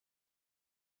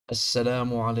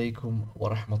Assalamu alaikum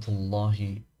wa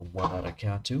rahmatullahi wa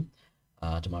barakatuh.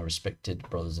 To my respected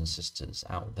brothers and sisters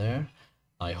out there,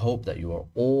 I hope that you are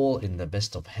all in the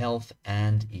best of health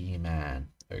and iman.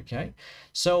 Okay,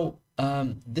 so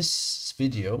this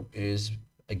video is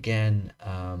again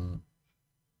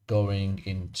going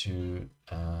into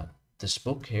this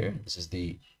book here. This is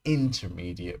the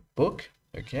intermediate book.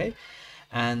 Okay,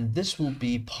 and this will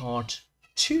be part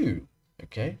 2.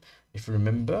 Okay, if you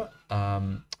remember,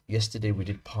 yesterday we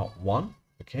did part 1.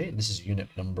 Okay, this is unit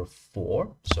number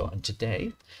 4. So and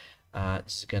today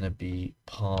this is going to be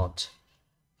part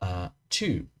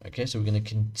 2. Okay, so we're going to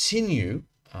continue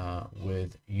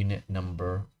with unit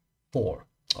number 4.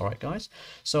 All right, guys,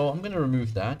 so I'm going to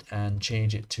remove that and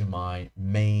change it to my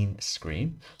main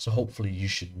screen. So hopefully you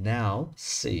should now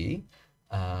see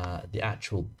the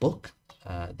actual book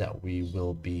that we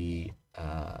will be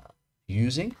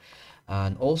using.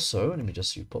 And also, let me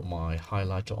just put my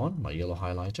highlighter on, my yellow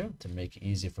highlighter, to make it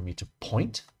easier for me to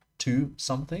point to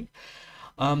something.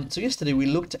 So yesterday we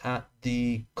looked at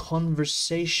the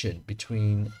conversation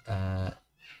between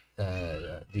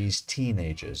these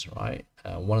teenagers, right?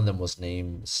 One of them was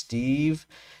named Steve,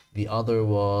 the other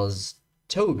was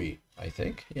Toby, I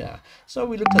think. Yeah. So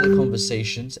we looked at the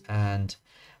conversations and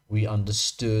we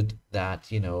understood that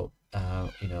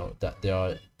that there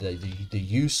are the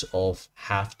use of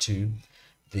have to,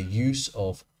 the use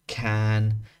of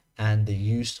can, and the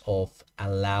use of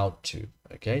allowed to.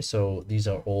 Okay, so these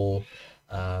are all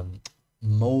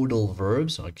modal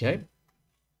verbs. Okay,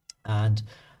 and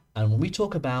when we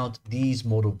talk about these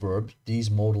modal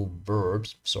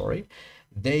verbs, sorry,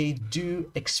 they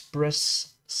do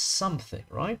express something,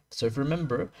 right? So if you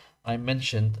remember, I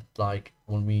mentioned like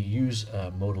when we use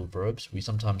modal verbs, we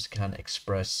sometimes can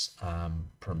express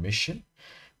permission,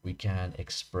 we can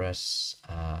express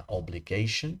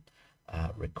obligation,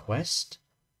 request,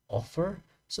 offer.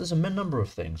 So there's a number of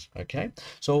things. Okay,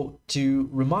 so to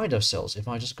remind ourselves, if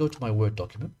I just go to my Word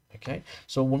document, okay,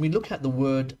 so when we look at the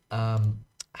word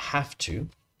have to,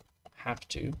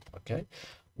 okay,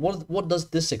 what does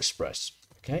this express?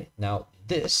 Okay, now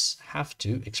this have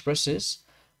to expresses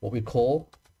what we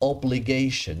call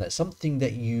obligation. That's something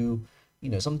that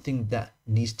something that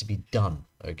needs to be done.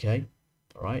 Okay,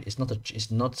 all right,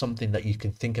 it's not something that you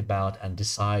can think about and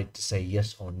decide to say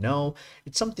yes or no.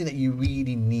 It's something that you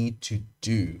really need to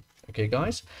do. Okay,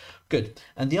 guys, good.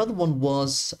 And the other one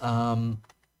was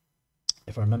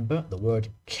if I remember, the word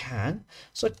can.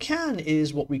 So can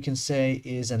is what we can say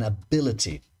is an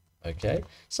ability. Okay,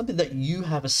 something that you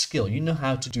have a skill, you know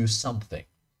how to do something.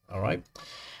 All right,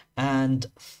 and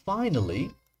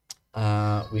finally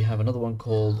we have another one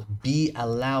called be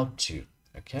allowed to.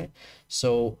 Okay,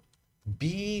 so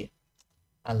be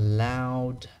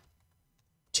allowed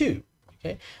to.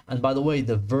 Okay, and by the way,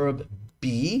 the verb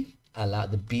be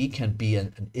allowed, the be can be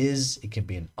an is, it can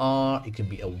be an are, it can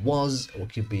be a was, or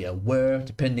it could be a were,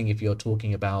 depending if you're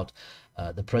talking about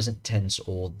the present tense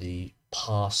or the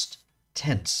past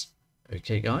tense.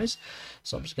 Okay, guys,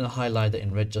 so I'm just going to highlight that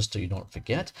in red just so you don't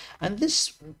forget. And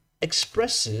this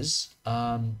expresses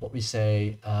what we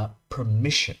say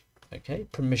permission. Okay,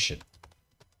 permission.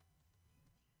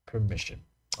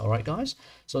 All right, guys,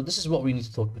 so this is what we need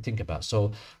to think about.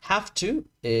 So have to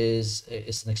is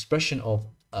an expression of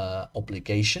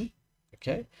obligation.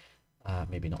 Okay,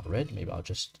 maybe not red, maybe I'll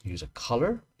just use a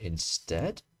color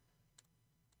instead.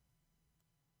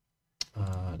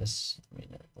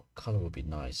 What color would be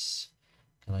nice?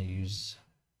 Can I use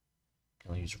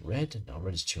red? No,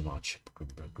 red is too much.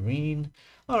 Green.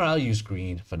 All right, I'll use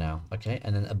green for now. Okay,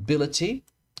 and then ability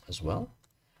as well.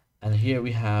 And here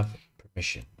we have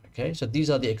permission. Okay, so these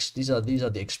are the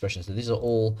expressions. So these are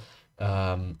all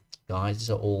guys.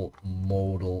 These are all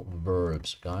modal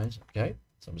verbs, guys. Okay,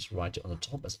 so I'm just write it on the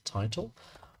top as a title.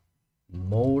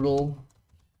 Modal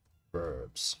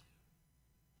verbs.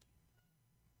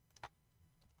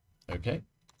 Okay,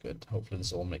 good. Hopefully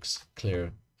this all makes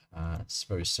clear. It's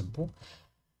very simple.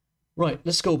 Right,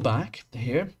 let's go back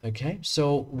here. Okay,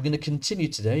 so we're going to continue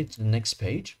today to the next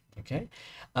page. Okay,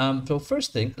 so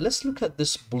first thing, let's look at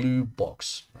this blue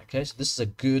box. Okay, so this is a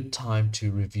good time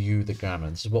to review the grammar.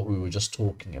 This is what we were just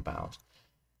talking about.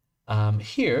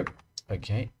 Here,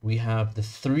 okay, we have the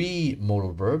 3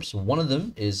 modal verbs. One of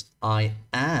them is I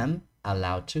am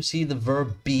allowed to. See, the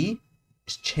verb be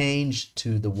is changed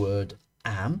to the word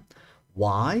am.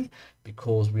 Why?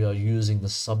 Because we are using the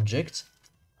subject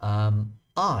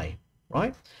I,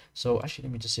 right? So actually,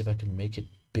 let me just see if I can make it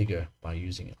bigger by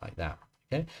using it like that.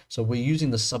 Okay, so we're using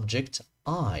the subject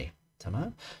I.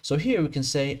 Tamam. So here we can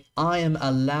say I am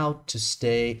allowed to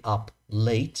stay up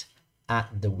late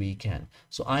at the weekend.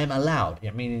 So I am allowed,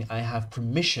 meaning I have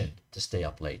permission to stay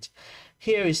up late.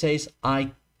 Here it says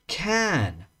I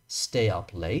can stay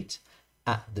up late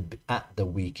at the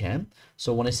weekend.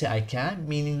 So when I say I can,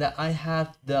 meaning that I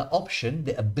have the option,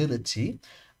 the ability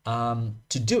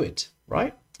to do it,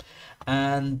 right?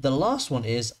 And the last one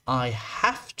is I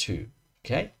have to.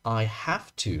 Okay, I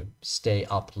have to stay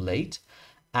up late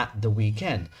at the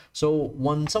weekend. So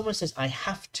when someone says I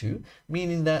have to,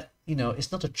 meaning that,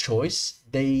 it's not a choice,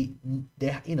 they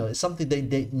it's something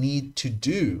they need to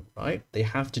do, right? They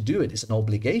have to do it. It's an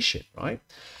obligation, right?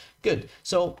 Good.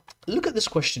 So look at this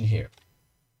question here.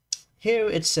 Here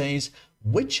it says,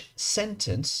 which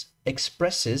sentence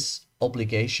expresses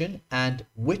obligation and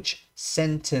which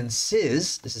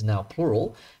sentences, this is now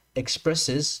plural,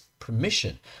 expresses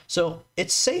permission. So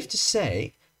it's safe to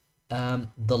say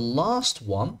the last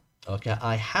one, okay,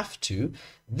 I have to,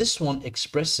 this one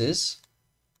expresses,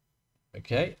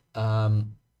 okay,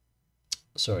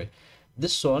 sorry,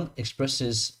 this one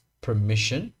expresses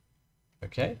permission,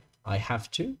 okay, I have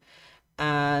to,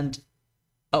 and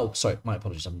oh, sorry, my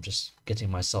apologies, I'm just getting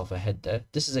myself ahead there.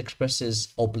 This is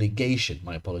expresses obligation,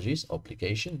 my apologies,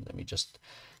 obligation. Let me just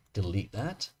delete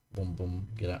that. Boom, boom,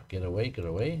 get out, get away, get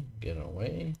away, get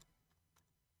away,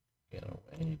 get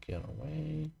away, get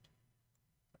away.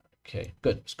 Okay,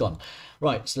 good, it's gone.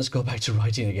 Right, so let's go back to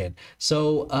writing again.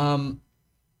 So,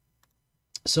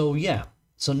 yeah,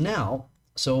 so now,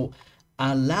 so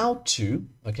allowed to,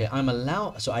 okay, I'm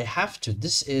allowed, so I have to,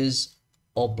 this is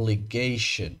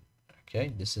obligation.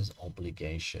 Okay, this is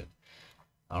obligation.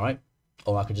 All right,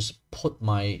 or I could just put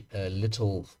my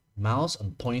little mouse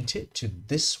and point it to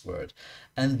this word.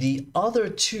 And the other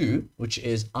two, which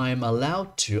is I'm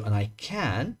allowed to and I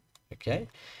can, okay,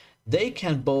 they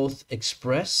can both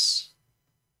express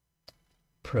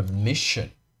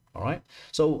permission. All right,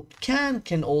 so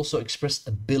can also express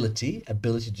ability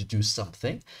to do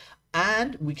something,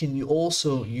 and we can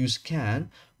also use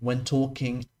can when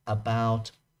talking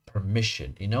about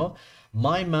permission.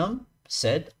 My mom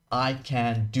said I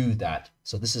can do that,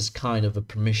 so this is kind of a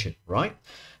permission, right?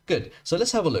 Good. So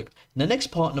let's have a look. The next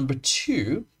part, number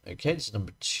 2, okay, this is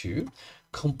number 2.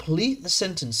 Complete the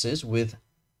sentences with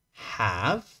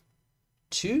have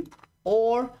to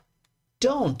or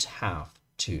don't have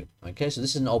to. Okay, so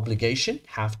this is an obligation,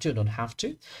 have to, don't have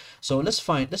to. So let's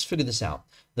figure this out.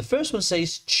 The first one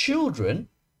says children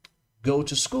go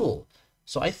to school.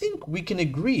 So I think we can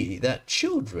agree that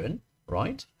children,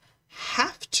 right,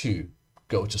 have to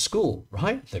go to school,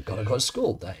 right? They've got to go to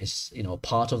school. That is,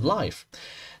 part of life.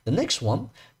 The next one,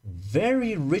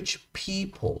 very rich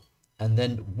people and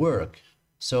then work.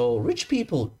 So rich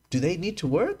people, do they need to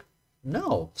work?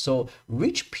 No. So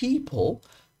rich people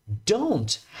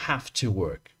don't have to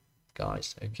work,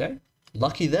 guys, okay?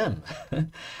 Lucky them.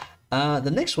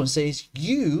 The next one says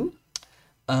you,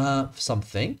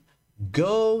 something,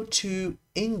 go to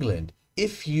England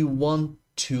if you want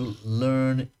to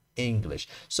learn English.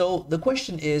 So the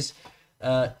question is,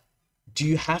 do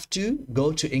you have to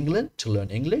go to England to learn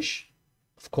English?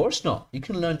 Of course not. You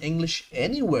can learn English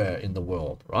anywhere in the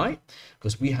world, right?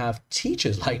 Because we have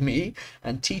teachers like me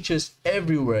and teachers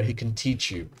everywhere who can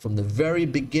teach you from the very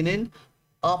beginning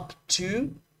up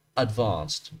to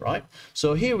advanced, right?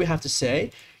 So here we have to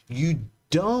say, you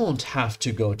don't have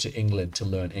to go to England to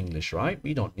learn English, right?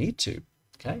 We don't need to,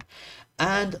 okay?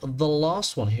 And the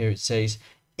last one here, it says,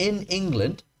 in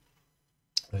England,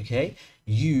 okay,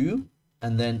 you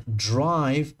and then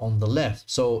drive on the left.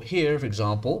 So here, for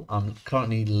example, I'm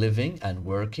currently living and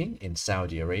working in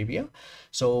Saudi Arabia.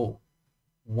 So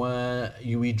when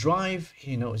we drive,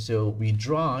 so we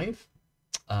drive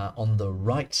on the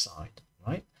right side,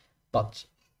 right? But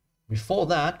before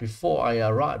that, before I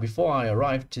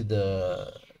arrived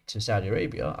to Saudi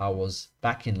Arabia, I was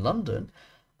back in London.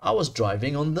 I was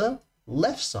driving on the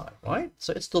left side, right?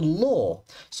 So it's the law.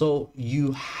 So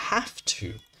you have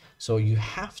to. So you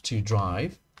have to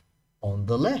drive on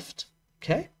the left,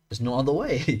 okay? There's no other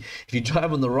way. If you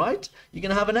drive on the right, you're going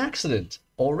to have an accident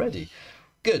already.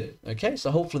 Good, okay?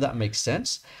 So hopefully that makes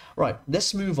sense. Right,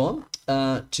 let's move on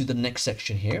to the next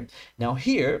section here. Now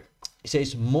here, it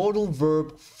says modal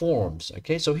verb forms,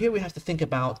 okay? So here we have to think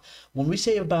about, when we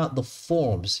say about the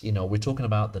forms, we're talking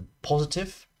about the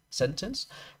positive sentence,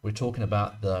 we're talking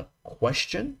about the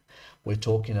question, we're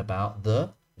talking about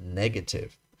the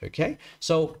negative. Okay,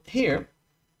 so here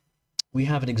we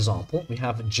have an example. We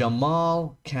have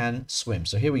Jamal can swim.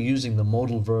 So here we're using the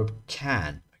modal verb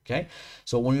can. Okay,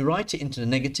 so when we write it into the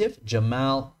negative,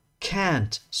 Jamal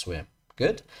can't swim.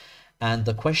 Good. And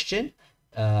the question,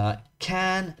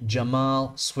 can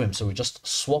Jamal swim? So we're just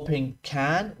swapping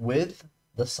can with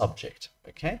the subject.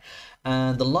 Okay,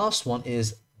 and the last one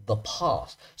is the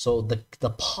past. So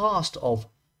the past of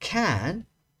can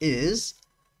is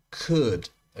could.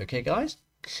 Okay, guys,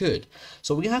 could.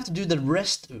 So we have to do the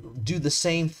rest, do the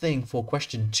same thing for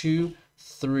question 2,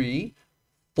 3,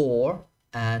 4,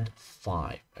 and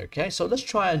 5. Okay, so let's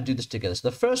try and do this together. So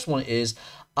the first one is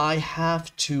I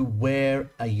have to wear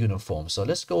a uniform. So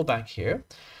let's go back here.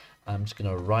 I'm just going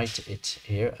to write it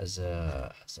here as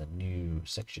a new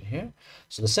section here.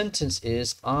 So the sentence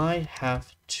is I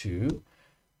have to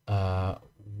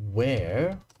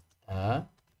wear a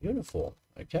uniform.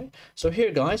 Okay, so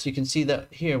here, guys, you can see that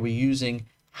here we're using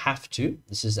have to.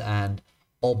 This is an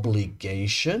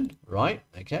obligation, right?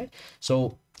 Okay,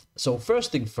 so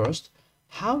first thing first,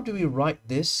 how do we write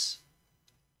this?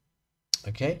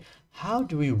 Okay, how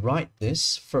do we write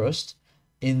this first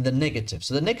in the negative?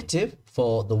 So the negative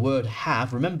for the word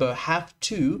have, remember, have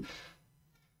to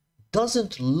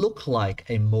doesn't look like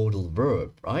a modal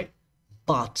verb, right?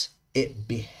 But it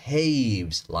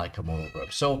behaves like a modal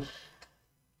verb. So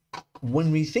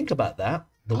when we think about that,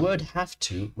 the word have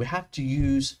to, we have to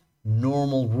use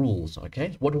normal rules.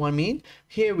 Okay, what do I mean?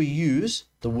 Here we use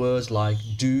the words like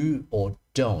do or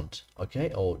don't,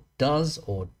 okay, or does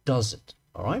or doesn't.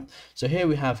 All right, so here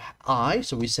we have I,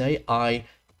 so we say I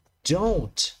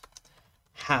don't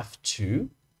have to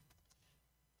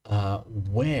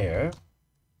wear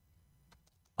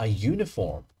a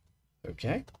uniform.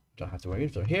 Okay, don't have to wear a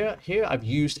uniform. Here I've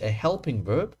used a helping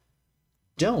verb,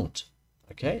 don't,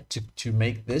 okay, to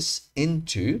make this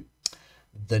into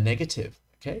the negative.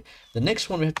 Okay, the next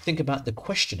one we have to think about the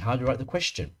question. How do you write the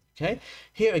question? Okay,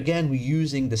 here again we're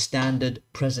using the standard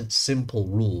present simple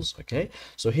rules. Okay,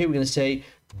 so here we're going to say,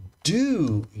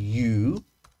 do you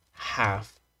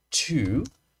have to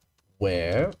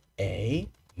wear a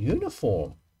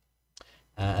uniform?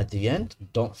 At the end,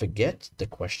 don't forget the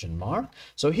question mark.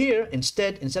 So here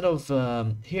instead of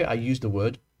here I use the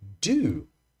word do.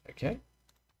 Okay,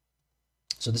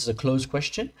 so this is a closed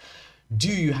question. Do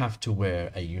you have to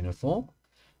wear a uniform?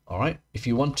 All right, if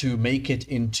you want to make it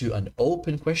into an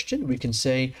open question, we can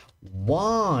say,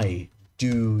 why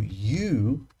do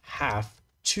you have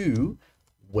to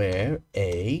wear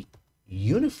a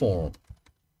uniform?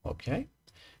 Okay,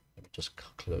 let me just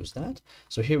close that.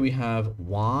 So here we have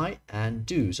why and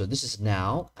do. So this is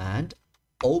now an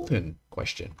open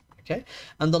question. Okay,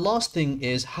 and the last thing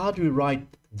is, how do we write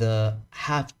the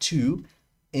have to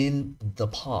in the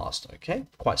past? Okay,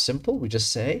 quite simple.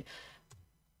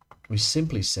 We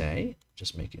simply say,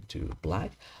 just make it to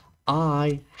black,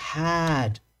 I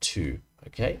had to.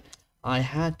 Okay, I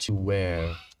had to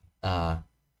wear a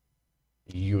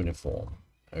uniform.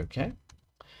 Okay,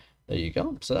 there you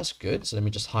go. So that's good. So let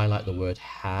me just highlight the word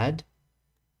had,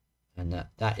 and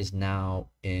that is now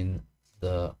in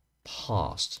the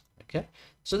past. Okay,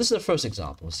 so this is the first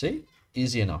example. See,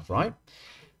 easy enough, right?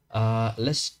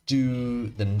 Let's do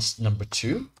the number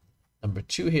 2. Number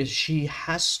 2 here, she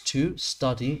has to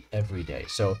study every day.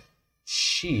 So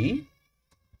she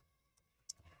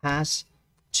has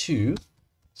to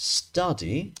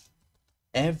study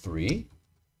every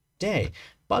day.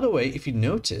 By the way, if you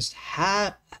noticed,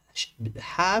 have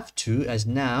to as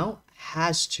now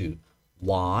has to.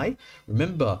 Why?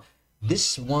 Remember,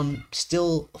 this one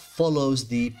still follows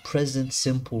the present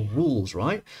simple rules,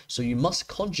 right? So you must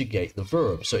conjugate the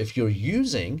verb. So if you're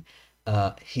using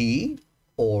he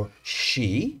or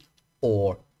she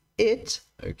or it,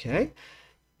 okay,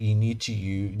 you need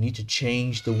to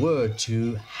change the word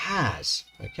to has.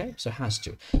 Okay, so has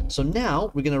to. So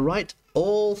now we're going to write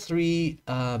all 3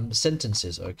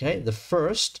 sentences. Okay, the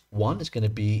first one is going to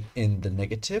be in the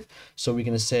negative. So we're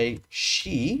going to say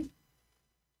she.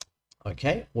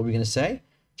 Okay, what are we going to say?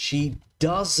 She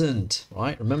doesn't,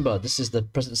 right? Remember, this is the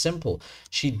present simple.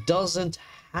 She doesn't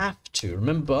have to.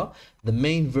 Remember, the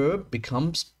main verb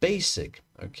becomes basic.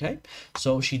 Okay,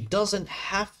 so she doesn't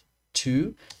have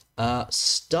to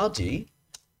study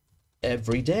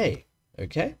every day.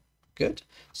 Okay, good.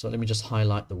 So let me just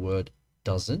highlight the word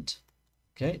doesn't.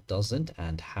 Okay, doesn't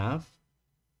and have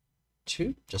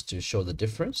to, just to show the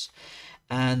difference.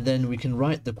 And then we can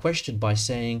write the question by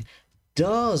saying,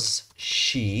 does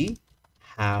she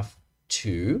have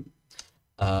to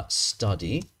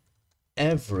study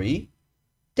every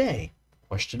day?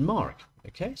 Question mark.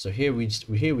 Okay, so here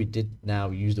we did now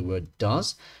use the word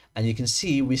does, and you can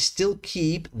see we still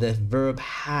keep the verb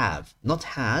have, not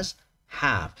has,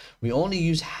 have. We only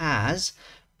use has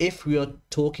if we are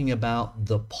talking about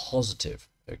the positive.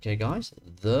 Okay, guys,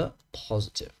 the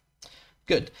positive.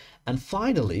 Good. And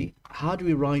finally, how do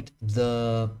we write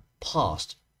the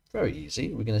past? Very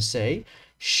easy. We're going to say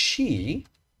she,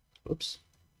 oops,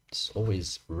 It's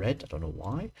always red. I don't know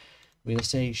why. We're going to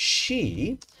say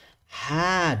she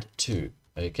had to.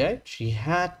 Okay, she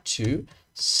had to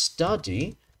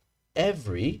study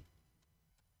every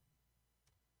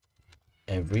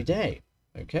day.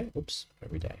 Okay, oops,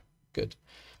 every day. Good.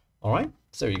 All right,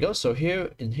 so there you go. So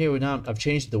here we now I've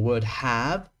changed the word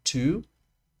have to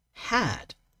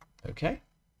had. Okay,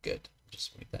 good.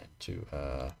 Just make that into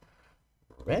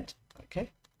red. Okay,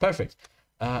 perfect.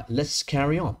 Let's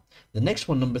carry on. The next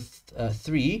one, number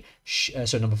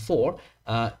number 4.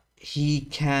 He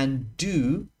can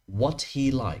do what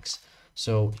he likes.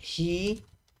 So he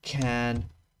can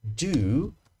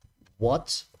do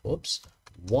what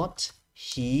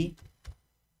he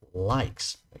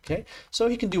likes. Okay, so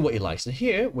he can do what he likes. And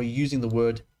here we're using the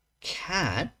word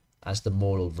can as the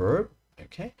modal verb.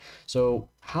 Okay, so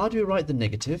how do we write the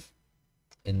negative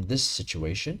in this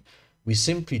situation? We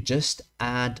simply just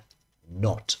add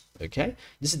not. Okay,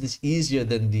 this is easier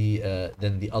than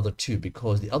the other two,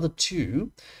 because the other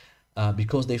two,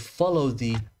 because they follow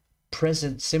the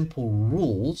present simple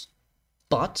rules,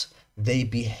 but they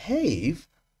behave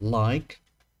like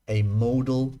a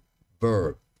modal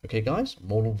verb. Okay, guys,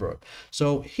 modal verb.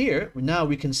 So here now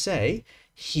we can say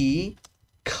he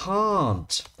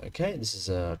can't. Okay, this is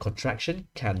a contraction.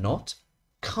 Cannot,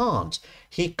 can't.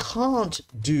 He can't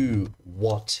do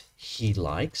what he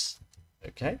likes.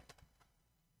 Okay,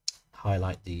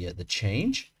 highlight the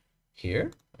change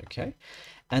here. Okay,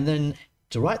 and then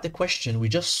to write the question, we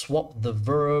just swap the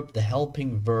verb, the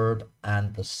helping verb,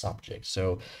 and the subject.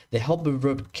 So the helping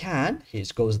verb can, here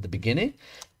it goes at the beginning,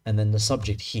 and then the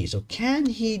subject he. So can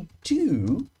he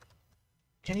do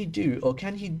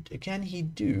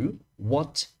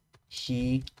what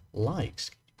he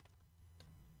likes?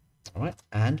 All right,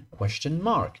 and question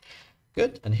mark.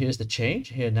 Good. And here's the change.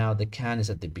 Here now the can is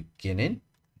at the beginning.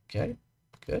 Okay,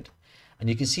 good. And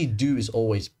you can see do is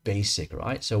always basic,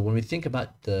 right? So when we think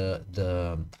about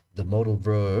the modal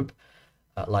verb,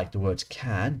 like the words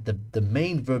can, the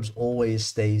main verbs always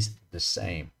stays the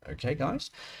same. Okay,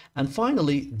 guys? And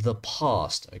finally, the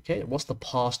past. Okay, what's the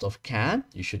past of can?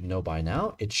 You should know by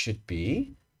now. It should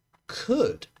be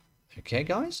could. Okay,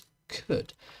 guys?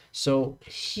 Could. So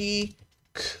he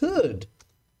could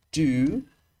do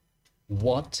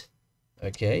what,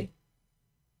 okay,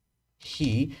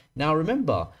 he. Now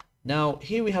remember, now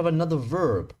here we have another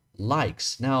verb,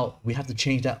 likes. Now we have to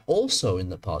change that also in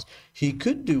the past. He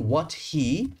could do what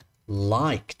he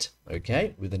liked,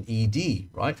 okay, with an ed,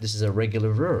 right? This is a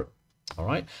regular verb. All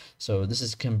right, so this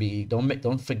is can be,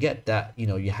 don't forget that, you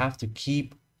know, you have to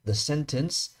keep the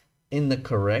sentence in the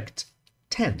correct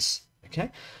tense.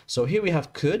 Okay, so here we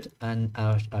have could, and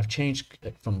I've changed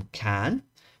from can,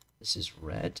 this is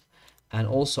red, and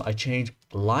also I changed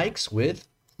likes with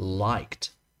liked.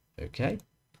 Okay,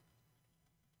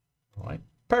 all right,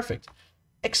 perfect,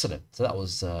 excellent. So that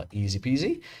was easy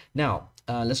peasy. Now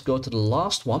let's go to the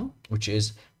last one, which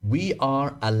is we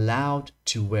are allowed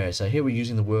to wear. So here we're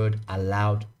using the word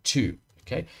allowed to.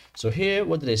 Okay, so here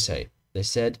what did they say? They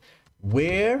said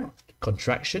wear,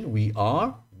 contraction, we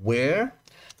are, wear,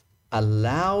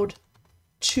 allowed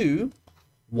to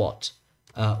what?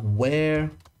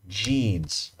 Wear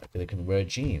jeans. Okay, they can wear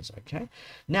jeans. Okay,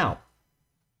 now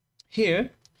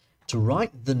here to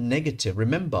write the negative,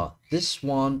 remember this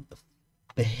one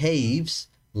behaves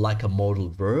like a modal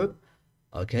verb,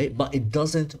 okay, but it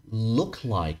doesn't look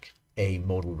like a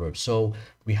modal verb. So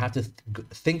we have to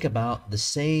think about the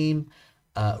same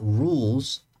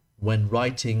rules when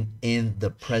writing in the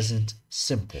present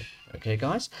simple. Okay,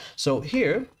 guys? So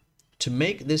here, to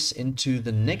make this into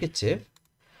the negative,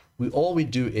 all we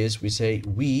do is we say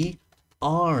we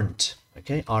aren't,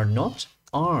 okay, are not,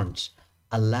 aren't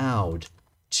allowed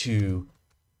to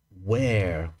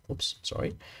wear, oops,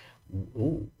 sorry,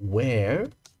 wear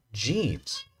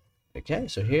jeans. Okay,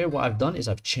 so here what I've done is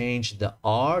I've changed the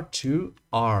are to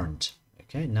aren't.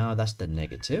 Okay, now that's the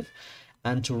negative.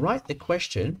 And to write the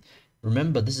question,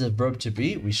 remember this is a verb to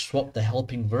be, we swap the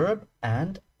helping verb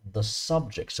and the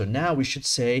subject. So now we should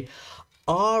say,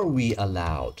 are we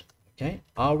allowed? Okay,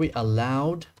 are we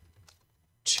allowed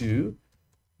to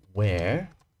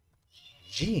wear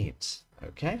jeans?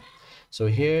 Okay, so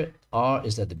here are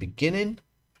is at the beginning,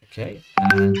 okay,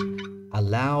 and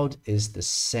allowed is the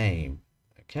same.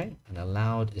 Okay, and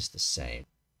allowed is the same.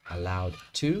 Allowed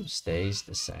to stays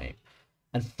the same.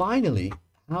 And finally,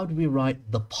 how do we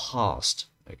write the past?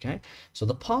 Okay, so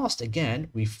the past, again,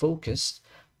 we focused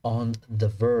on the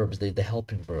verbs, the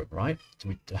helping verb, right? So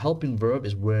the helping verb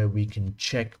is where we can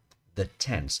check the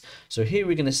tense. So here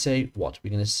we're going to say what? We're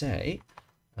going to say,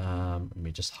 let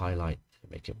me just highlight,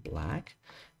 make it black.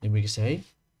 Then we can say,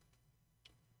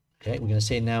 okay, we're going to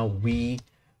say now we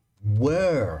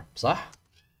were صح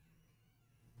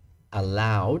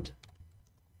allowed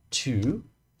to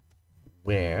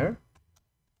wear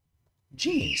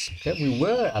jeans. Okay, we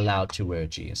were allowed to wear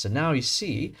jeans. So now you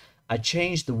see, I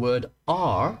changed the word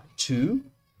are to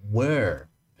were.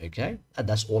 Okay, and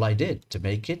that's all I did to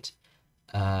make it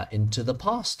into the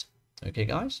past. Okay,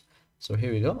 guys. So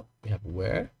here we go. We have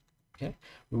were. Okay,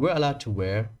 we were allowed to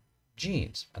wear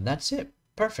jeans, and that's it.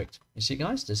 Perfect. You see,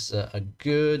 guys, this is a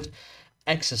good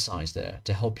exercise there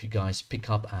to help you guys pick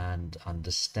up and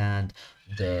understand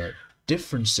the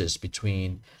differences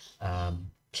between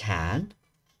can,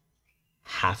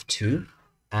 have to,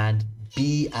 and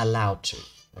be allowed to.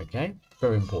 Okay,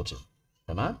 very important.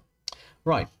 Come on.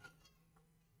 Right.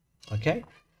 Okay.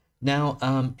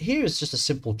 Now, here is just a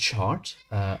simple chart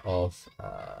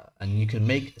and you can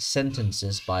make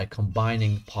sentences by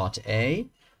combining part A,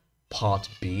 part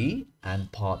B,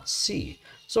 and part C.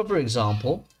 So, for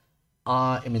example,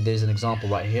 I mean, there's an example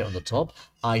right here on the top.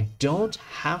 I don't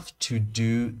have to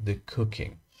do the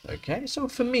cooking. Okay, so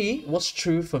for me, what's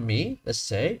true for me? Let's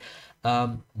say,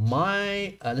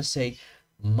 let's say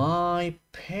my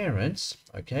parents,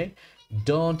 okay,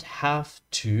 don't have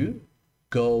to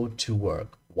go to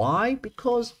work. Why?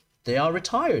 Because they are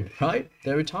retired, right?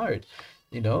 They're retired.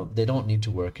 You know, they don't need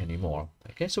to work anymore.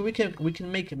 Okay, so we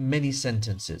can make many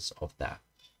sentences of that.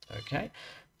 Okay,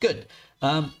 good.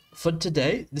 For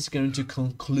today, this is going to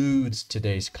conclude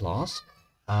today's class.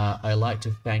 I'd like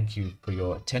to thank you for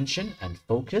your attention and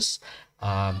focus.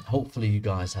 Hopefully you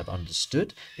guys have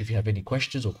understood. If you have any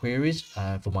questions or queries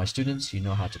for my students, you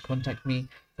know how to contact me.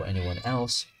 For anyone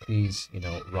else, please,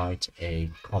 write a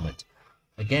comment.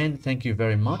 Again, thank you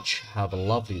very much. Have a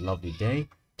lovely day.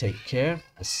 Take care.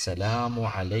 Assalamu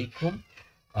alaikum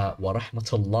wa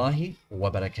rahmatullahi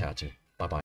wa barakatuh.